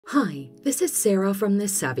Hi, this is Sarah from The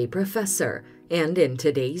Savvy Professor, and in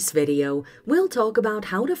today's video, we'll talk about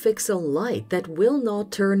how to fix a light that will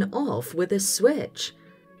not turn off with a switch.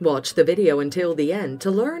 Watch the video until the end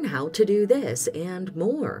to learn how to do this and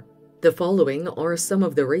more. The following are some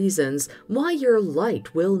of the reasons why your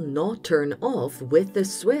light will not turn off with the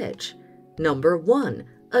switch. Number 1.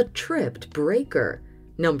 A tripped breaker.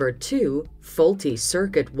 Number 2, faulty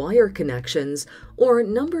circuit wire connections, or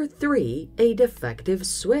number 3, a defective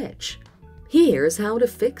switch. Here's how to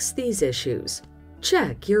fix these issues.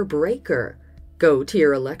 Check your breaker. Go to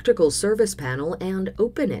your electrical service panel and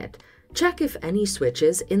open it. Check if any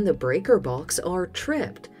switches in the breaker box are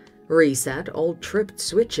tripped. Reset all tripped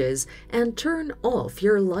switches and turn off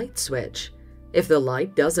your light switch. If the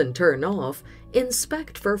light doesn't turn off,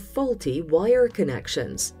 inspect for faulty wire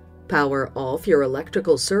connections. Power off your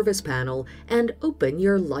electrical service panel and open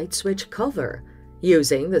your light switch cover.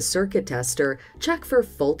 Using the circuit tester, check for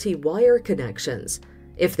faulty wire connections.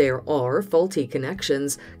 If there are faulty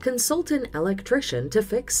connections, consult an electrician to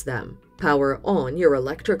fix them. Power on your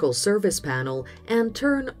electrical service panel and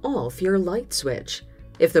turn off your light switch.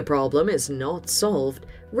 If the problem is not solved,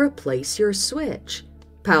 replace your switch.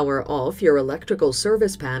 Power off your electrical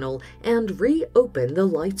service panel and reopen the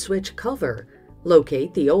light switch cover.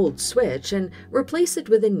 Locate the old switch and replace it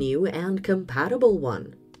with a new and compatible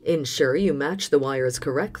one. Ensure you match the wires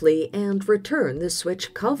correctly and return the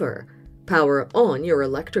switch cover. Power on your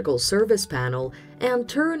electrical service panel and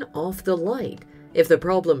turn off the light. If the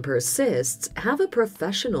problem persists, have a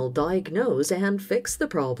professional diagnose and fix the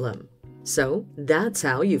problem. So, that's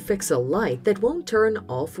how you fix a light that won't turn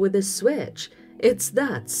off with a switch. It's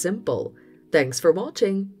that simple. Thanks for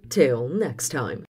watching. Till next time.